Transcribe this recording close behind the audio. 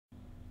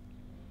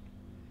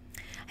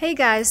Hey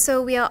guys,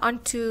 so we are on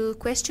to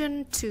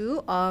question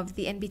 2 of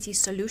the NBT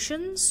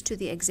solutions to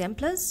the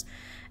exemplars,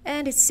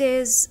 and it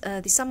says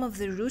the sum of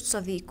the roots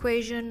of the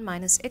equation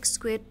minus x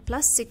squared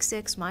plus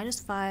 6x minus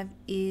 5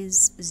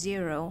 is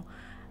 0.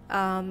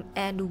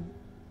 And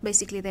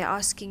basically they're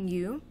asking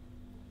you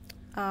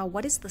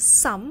what is the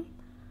sum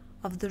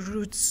of the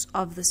roots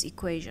of this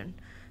equation.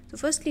 So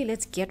firstly,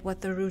 let's get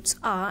what the roots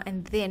are,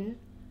 and then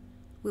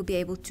we'll be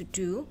able to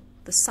do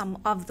the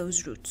sum of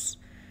those roots.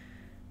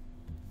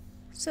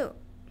 So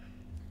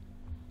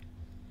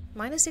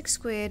minus x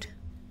squared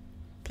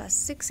plus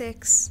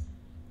 6x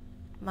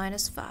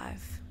minus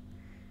 5.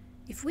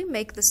 If we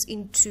make this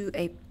into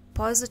a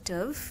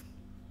positive,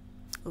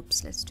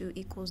 let's do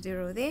equals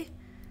 0 there.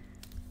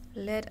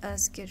 Let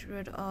us get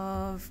rid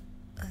of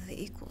the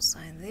equal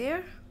sign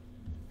there.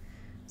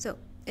 So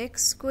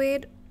x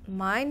squared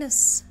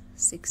minus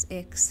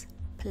 6x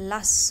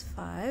plus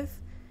 5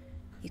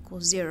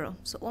 equals 0.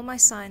 So all my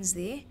signs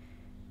there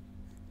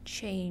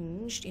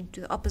changed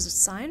into the opposite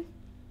sign.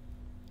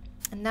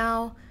 And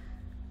now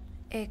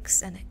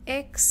x and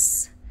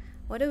x,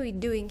 what are we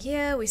doing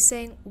here? We're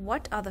saying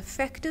what are the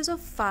factors of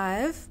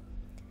 5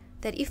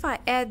 that if I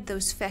add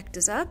those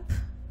factors up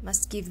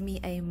must give me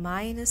a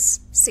minus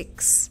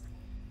 6.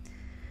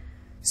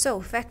 So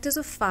factors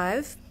of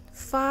 5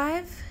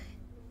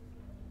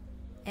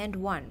 and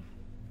 1.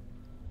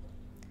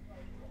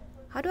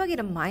 How do I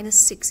get a minus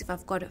 6 if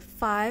I've got a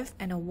 5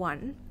 and a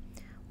 1?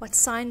 What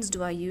signs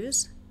do I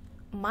use?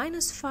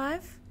 Minus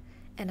 5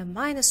 and a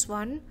minus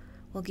 1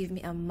 will give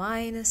me a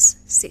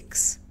minus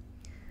 6.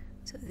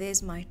 So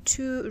there's my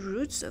two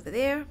roots over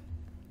there.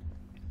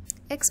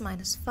 X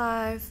minus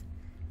 5,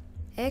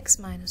 x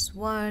minus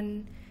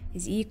 1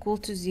 is equal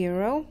to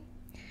 0.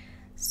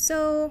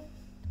 So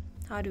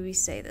how do we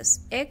say this?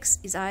 X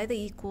is either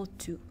equal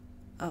to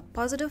a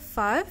positive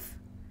 5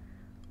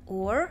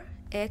 or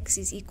x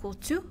is equal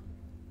to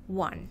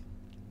 1.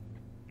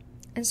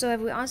 And so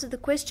have we answered the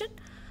question?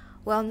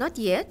 Well, not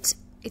yet.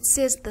 It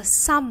says the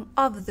sum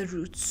of the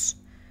roots.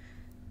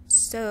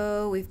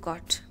 So we've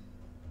got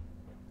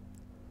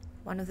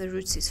one of the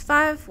roots is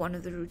 5, one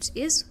of the roots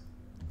is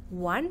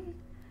 1.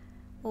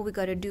 All we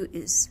got to do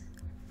is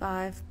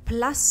 5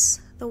 plus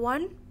the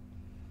 1.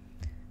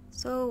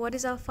 So what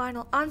is our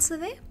final answer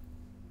there?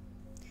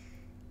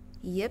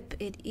 Yep,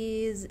 it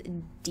is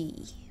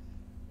D.